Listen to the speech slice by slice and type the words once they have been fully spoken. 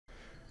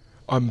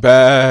I'm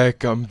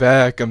back. I'm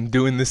back. I'm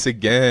doing this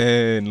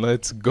again.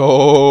 Let's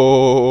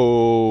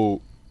go.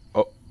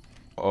 Oh.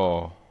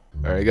 Oh.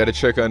 Alright, gotta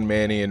check on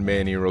Manny and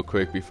Manny real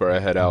quick before I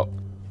head out.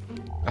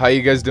 How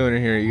you guys doing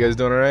in here? You guys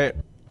doing alright?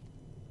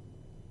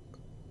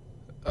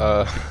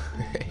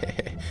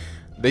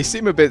 They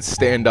seem a bit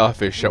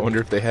standoffish. I wonder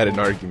if they had an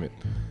argument.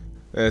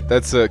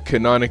 That's a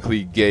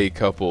canonically gay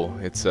couple.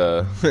 It's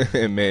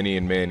Manny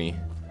and Manny.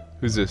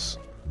 Who's this?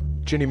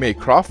 Jenny Mae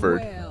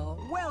Crawford.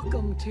 Well,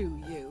 welcome to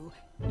you.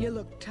 You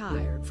look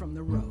tired from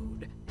the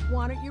road.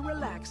 Why don't you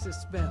relax a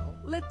spell?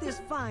 Let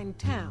this fine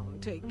town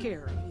take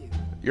care of you.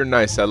 You're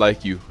nice. I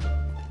like you.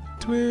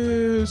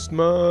 Twist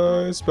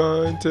my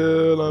spine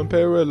till I'm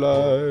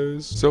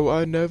paralyzed, so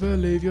I never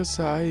leave your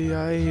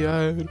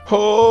side.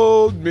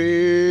 Hold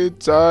me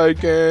tight,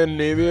 can't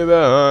leave you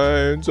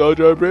behind. Such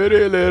a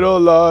pretty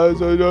little lie,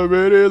 such a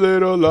pretty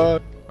little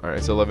lie. Alright,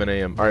 it's 11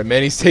 a.m. Alright,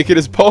 Manny's taking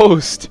his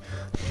post.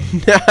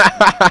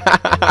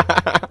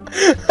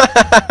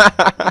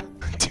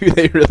 Do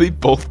they really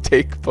both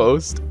take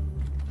post?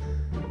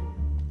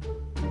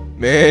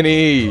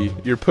 Manny,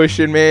 you're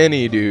pushing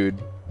Manny, dude.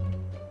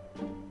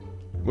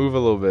 Move a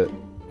little bit.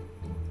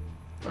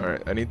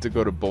 Alright, I need to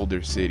go to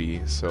Boulder City,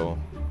 so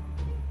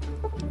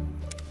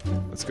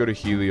let's go to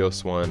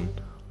Helios 1.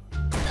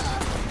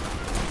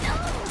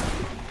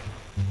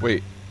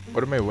 Wait,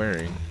 what am I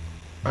wearing?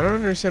 I don't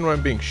understand what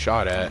I'm being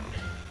shot at.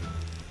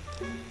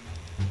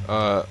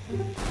 Alright.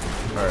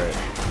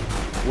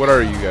 What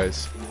are you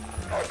guys?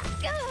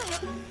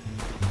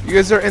 You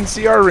guys are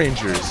NCR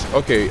Rangers.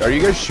 Okay, are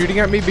you guys shooting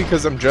at me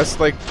because I'm dressed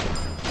like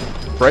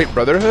Bright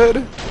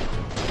Brotherhood?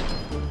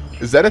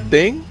 Is that a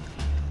thing?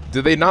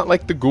 Do they not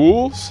like the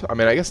ghouls? I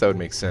mean, I guess that would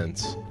make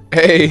sense.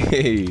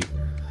 Hey!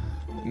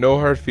 No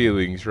hard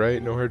feelings,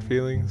 right? No hard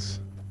feelings?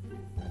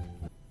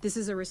 This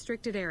is a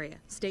restricted area.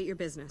 State your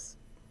business.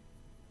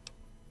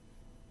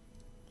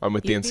 I'm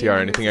with the NCR.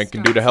 Anything I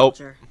can do to help?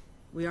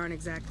 We aren't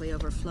exactly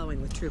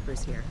overflowing with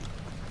troopers here.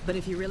 But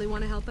if you really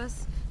want to help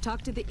us,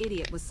 talk to the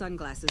idiot with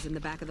sunglasses in the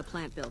back of the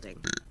plant building.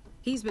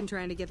 He's been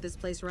trying to get this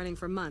place running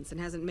for months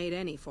and hasn't made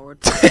any forward.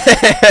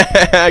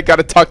 I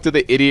gotta talk to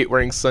the idiot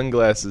wearing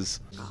sunglasses.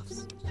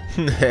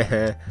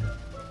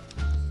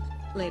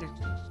 Later.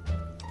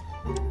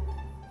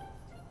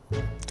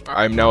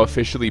 I'm now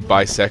officially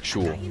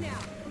bisexual.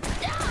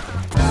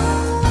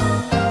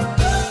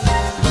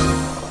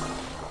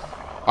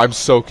 I'm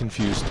so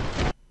confused.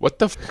 What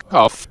the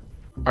f?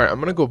 Alright, I'm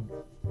gonna go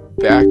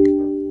back.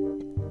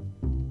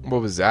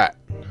 What was that?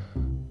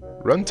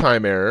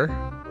 Runtime error.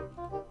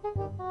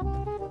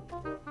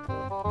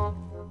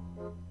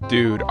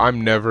 Dude,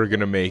 I'm never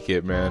gonna make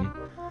it, man.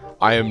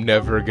 I am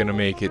never gonna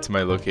make it to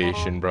my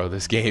location, bro.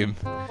 This game,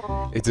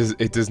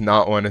 it does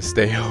not want to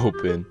stay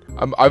open.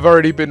 I've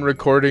already been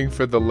recording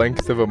for the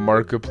length of a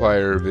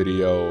Markiplier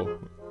video,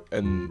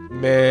 and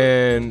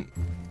man,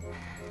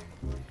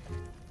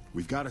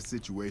 we've got a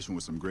situation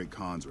with some great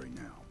cons right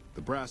now.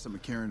 The brass at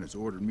McCarran has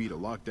ordered me to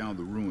lock down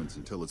the ruins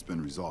until it's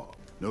been resolved.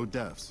 No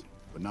deaths,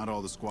 but not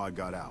all the squad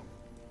got out.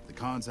 The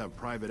cons have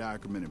Private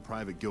Ackerman and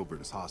Private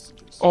Gilbert as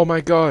hostages. Oh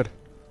my god.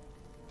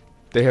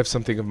 They have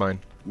something of mine.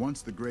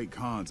 Once the great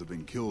cons have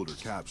been killed or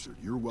captured,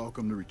 you're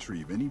welcome to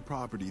retrieve any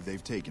property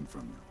they've taken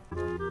from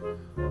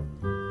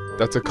you.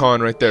 That's a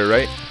con right there,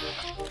 right?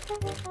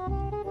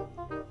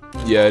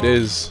 Yeah, it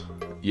is.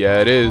 Yeah,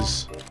 it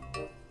is.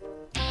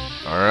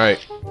 Alright.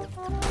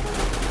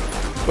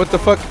 What the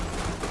fuck?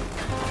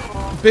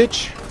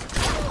 Bitch.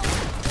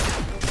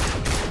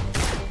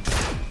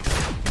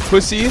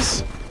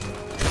 Pussies.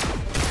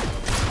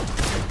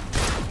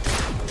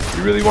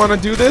 You really want to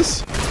do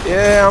this?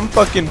 Yeah, I'm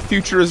fucking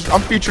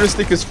I'm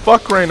futuristic as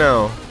fuck right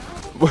now.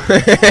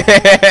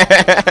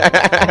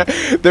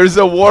 There's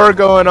a war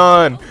going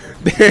on.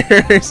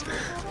 There's...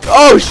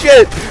 Oh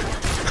shit!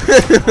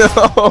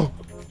 No.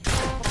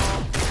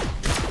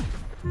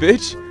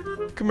 Bitch,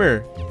 come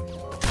here.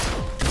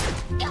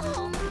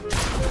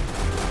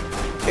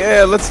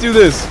 Yeah, let's do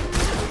this.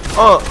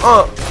 Oh,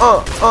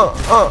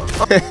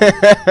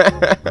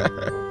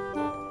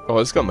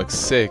 this gun looks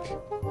sick.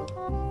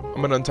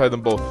 I'm gonna untie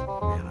them both.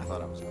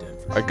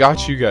 I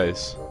got you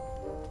guys.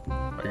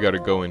 I gotta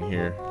go in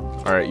here.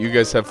 Alright, you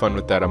guys have fun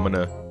with that. I'm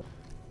gonna...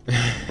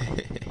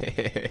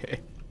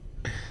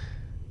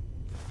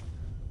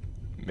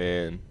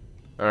 Man.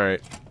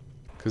 Alright.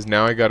 Because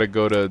now I gotta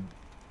go to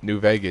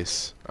New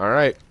Vegas.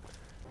 Alright.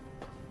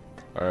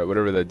 Alright,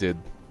 whatever that did.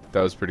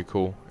 That was pretty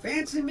cool.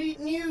 Fancy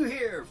meeting you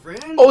here,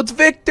 friend. Oh, it's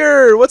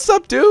Victor! What's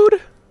up, dude?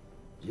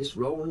 Just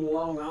rolling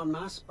along on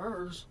my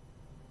spurs.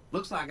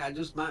 Looks like I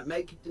just might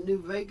make it to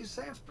New Vegas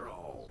after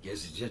all.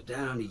 Guess it's just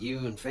down to you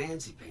and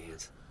Fancy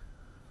Pants.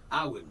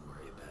 I wouldn't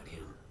worry about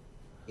him.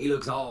 He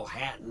looks all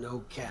hat and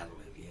no cattle,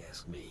 if you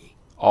ask me.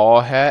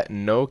 All hat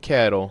and no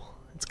cattle.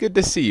 It's good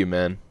to see you,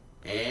 man.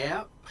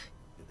 Yep.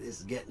 This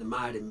is getting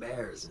mighty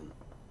embarrassing.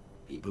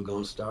 People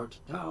gonna start to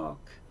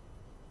talk.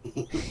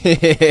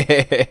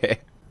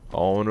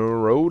 On the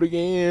road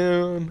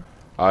again.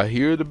 I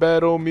hear the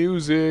battle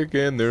music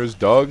and there's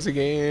dogs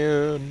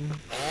again.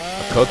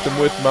 cut them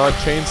with my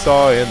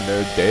chainsaw and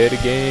they're dead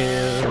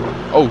again.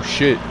 Oh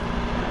shit.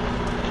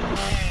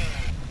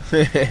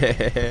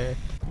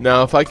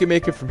 Now, if I can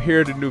make it from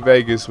here to New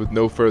Vegas with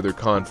no further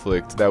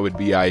conflict, that would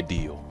be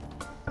ideal.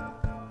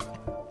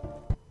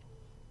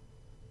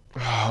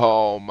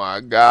 Oh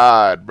my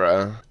god,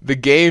 bruh. The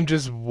game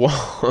just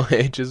won't.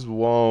 It just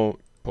won't.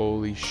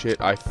 Holy shit,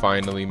 I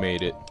finally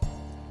made it.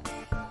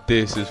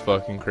 This is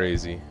fucking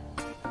crazy.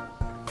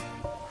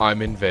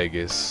 I'm in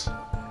Vegas.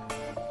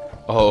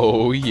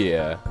 Oh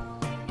yeah.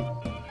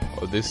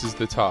 Oh, this is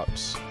the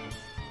Tops.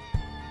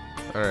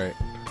 Alright.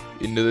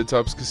 Into the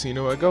Tops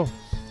Casino I go.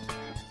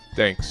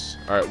 Thanks.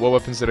 Alright, what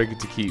weapons did I get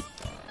to keep?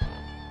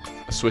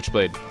 A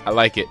switchblade. I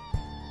like it.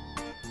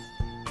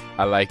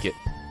 I like it.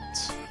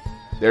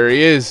 There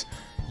he is.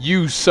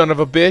 You son of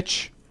a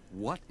bitch.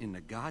 What in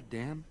the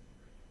goddamn?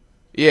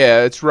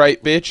 Yeah, that's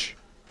right, bitch.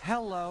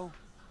 Hello.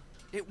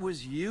 It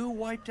was you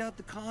wiped out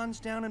the cons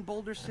down in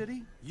Boulder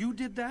City? You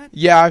did that?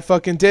 Yeah, I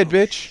fucking did,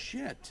 bitch.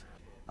 Shit.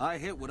 I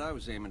hit what I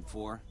was aiming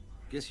for.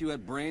 Guess you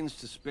had brains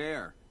to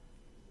spare.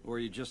 Or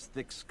you just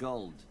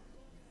thick-skulled.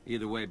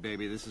 Either way,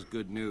 baby, this is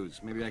good news.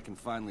 Maybe I can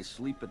finally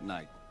sleep at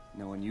night,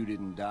 knowing you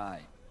didn't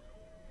die.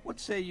 What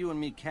say you and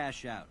me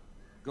cash out?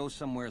 Go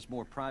somewheres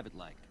more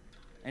private-like.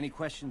 Any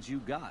questions you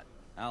got,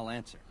 I'll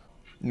answer.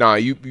 Nah,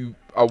 I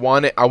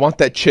want it. I want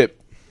that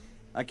chip.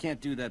 I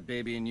can't do that,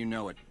 baby, and you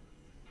know it.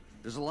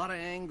 There's a lot of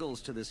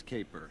angles to this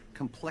caper.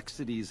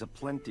 Complexities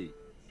aplenty.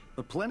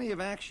 But plenty of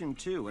action,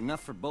 too.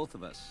 Enough for both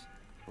of us.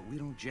 But we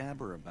don't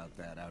jabber about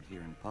that out here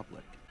in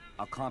public.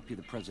 I'll comp you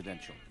the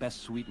presidential.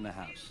 Best suite in the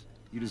house.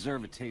 You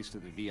deserve a taste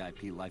of the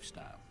VIP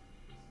lifestyle.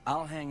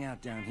 I'll hang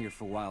out down here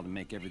for a while to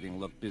make everything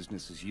look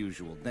business as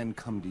usual, then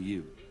come to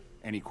you.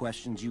 Any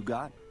questions you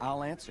got,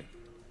 I'll answer.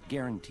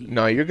 Guaranteed.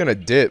 Nah, you're gonna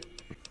dip.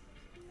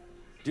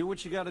 Do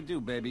what you gotta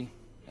do, baby.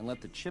 And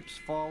let the chips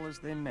fall as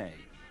they may.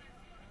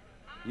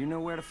 You know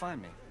where to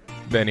find me.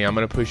 Benny, I'm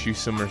gonna push you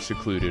somewhere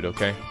secluded,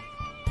 okay?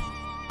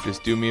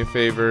 Just do me a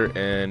favor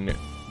and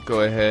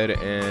go ahead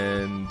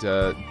and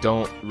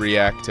don't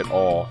react at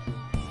all.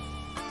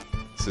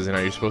 This isn't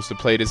how you're supposed to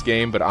play this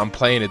game, but I'm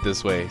playing it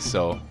this way,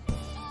 so...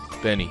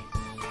 Benny,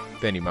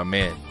 my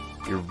man,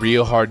 you're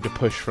real hard to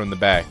push from the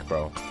back,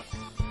 bro.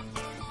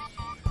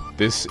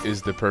 This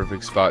is the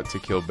perfect spot to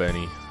kill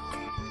Benny.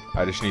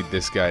 I just need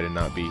this guy to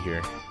not be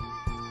here.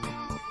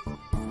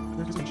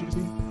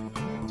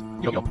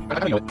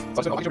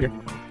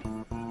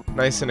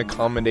 Nice and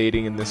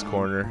accommodating in this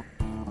corner.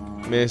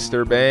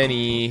 Mr.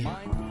 Benny.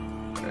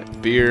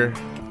 Right, beer,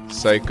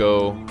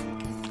 Psycho,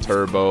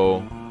 Turbo,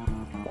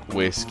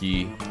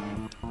 whiskey.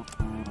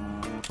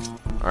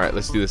 Alright,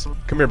 let's do this.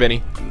 Come here,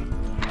 Benny.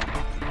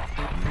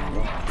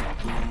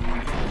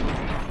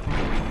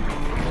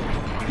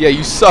 Yeah,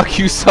 you suck,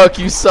 you suck,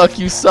 you suck,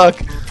 you suck.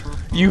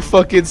 You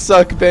fucking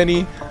suck,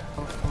 Benny.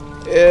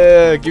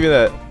 Yeah, give me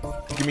that.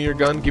 Give me your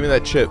gun, give me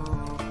that chip.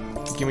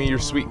 Give me your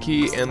sweet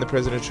key and the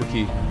presidential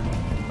key.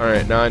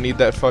 Alright, now I need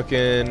that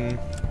fucking...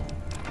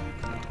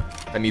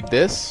 I need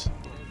this.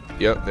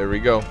 Yep, there we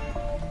go.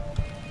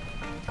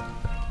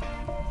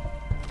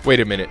 Wait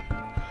a minute.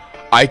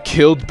 I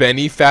killed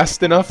Benny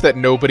fast enough that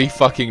nobody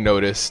fucking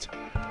noticed.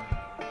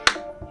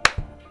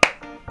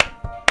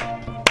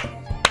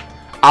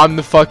 I'm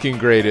the fucking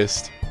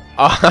greatest.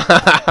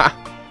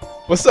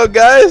 What's up,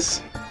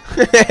 guys?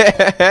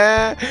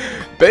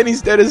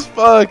 Benny's dead as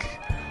fuck.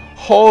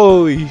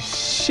 Holy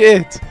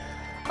shit.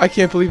 I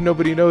can't believe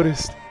nobody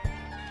noticed.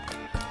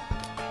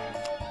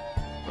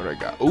 What do I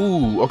got?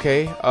 Ooh,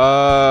 okay.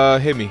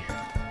 Hit me.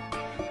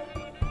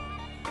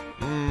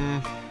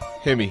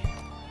 Hit me.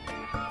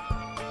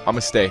 I'ma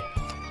stay.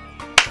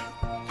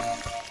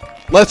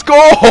 Let's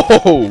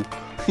go!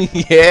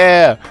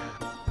 Yeah!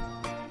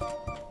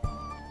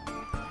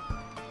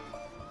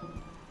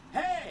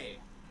 Hey!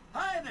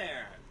 Hi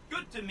there!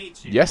 Good to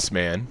meet you. Yes,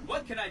 man.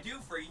 What can I do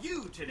for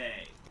you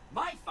today?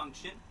 My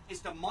function is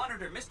to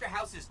monitor Mr.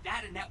 House's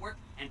data network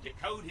and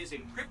decode his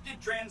encrypted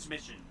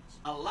transmissions.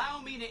 Allow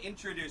me to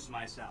introduce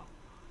myself.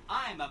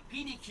 I'm a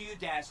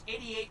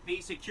PDQ-88B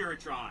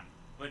Securitron,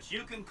 but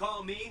you can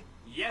call me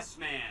Yes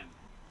Man.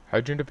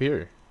 How'd you end up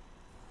here?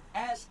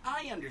 As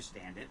I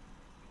understand it,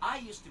 I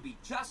used to be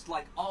just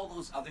like all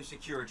those other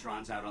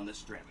Securitrons out on the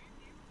strip.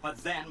 But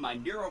then my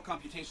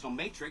neurocomputational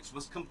matrix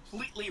was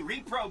completely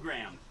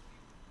reprogrammed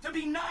to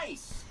be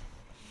nice.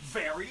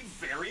 Very,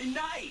 very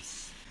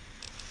nice.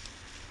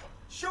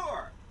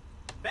 Sure,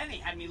 Benny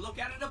had me look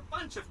at it a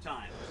bunch of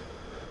times.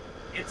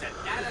 It's a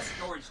data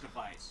storage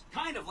device,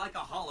 kind of like a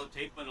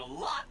holotape, but a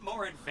lot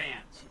more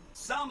advanced.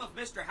 Some of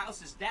Mr.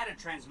 House's data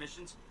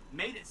transmissions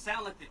made it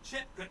sound like the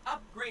chip could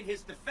upgrade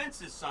his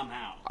defenses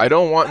somehow. I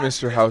don't want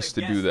Mr. House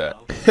to do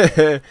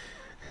that.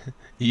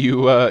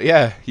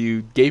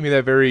 You gave me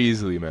that very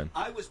easily, man.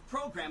 I was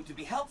programmed to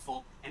be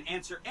helpful and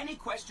answer any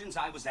questions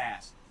I was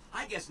asked.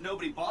 I guess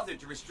nobody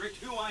bothered to restrict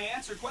who I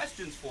answer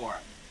questions for.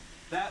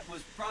 That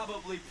was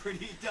probably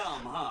pretty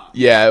dumb, huh?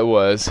 Yeah, it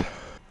was.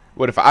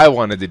 What if I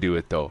wanted to do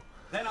it, though?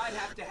 Then I'd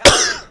have to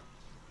help him.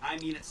 I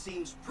mean, it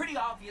seems pretty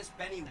obvious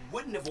Benny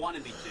wouldn't have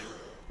wanted me to.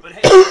 But hey,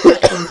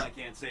 I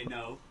can't say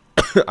no.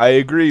 I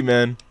agree,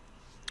 man.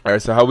 All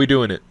right, so how we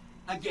doing it?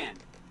 Again,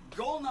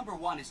 goal number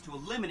 1 is to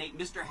eliminate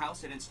Mr.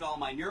 House and install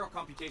my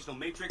neurocomputational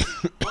matrix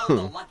on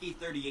the Lucky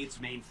 38's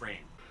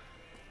mainframe.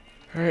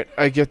 All right,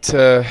 I get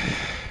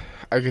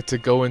to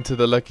go into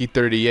the Lucky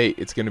 38.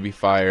 It's gonna be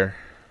fire.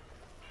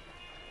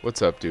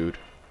 What's up, dude?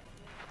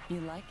 You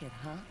like it,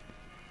 huh?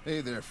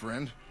 Hey there,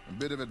 friend. A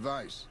bit of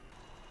advice.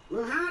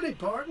 Well, howdy,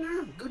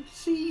 partner. Good to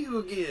see you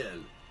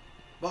again.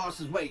 Boss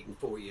is waiting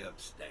for you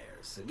upstairs,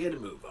 so get a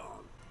move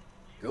on.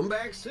 Come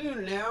back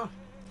soon now.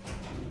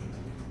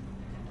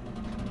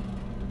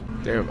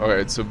 Damn. All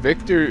right, so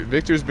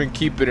Victor's been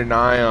keeping an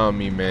eye on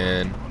me,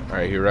 man. All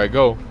right, here I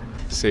go.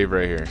 Save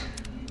right here.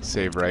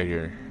 Save right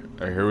here.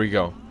 All right, here we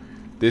go.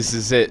 This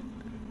is it.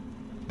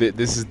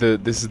 This is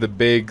the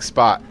big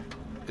spot.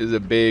 This is a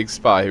big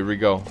spot. Here we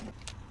go.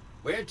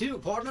 Where to,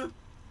 partner?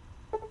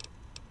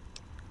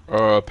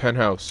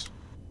 Penthouse.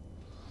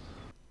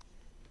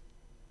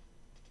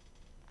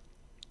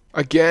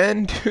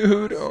 Again,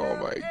 dude. Oh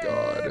my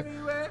god.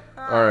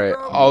 All right,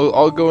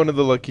 I'll go into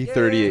the Lucky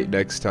 38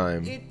 next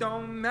time.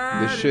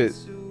 This shit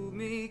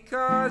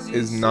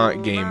is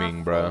not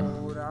gaming, bruh.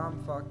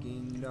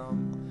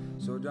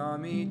 So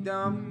dummy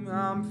dumb,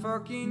 I'm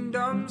fucking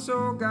dumb,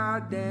 so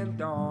goddamn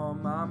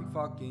dumb, I'm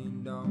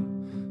fucking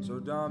dumb. So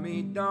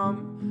dummy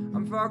dumb,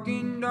 I'm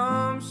fucking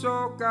dumb,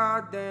 so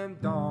goddamn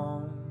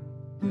dumb.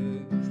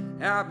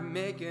 Yeah. I've been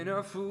making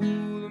a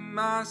fool of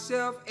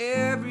myself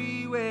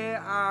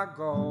everywhere I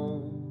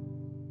go.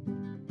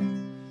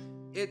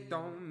 It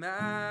don't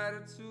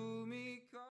matter to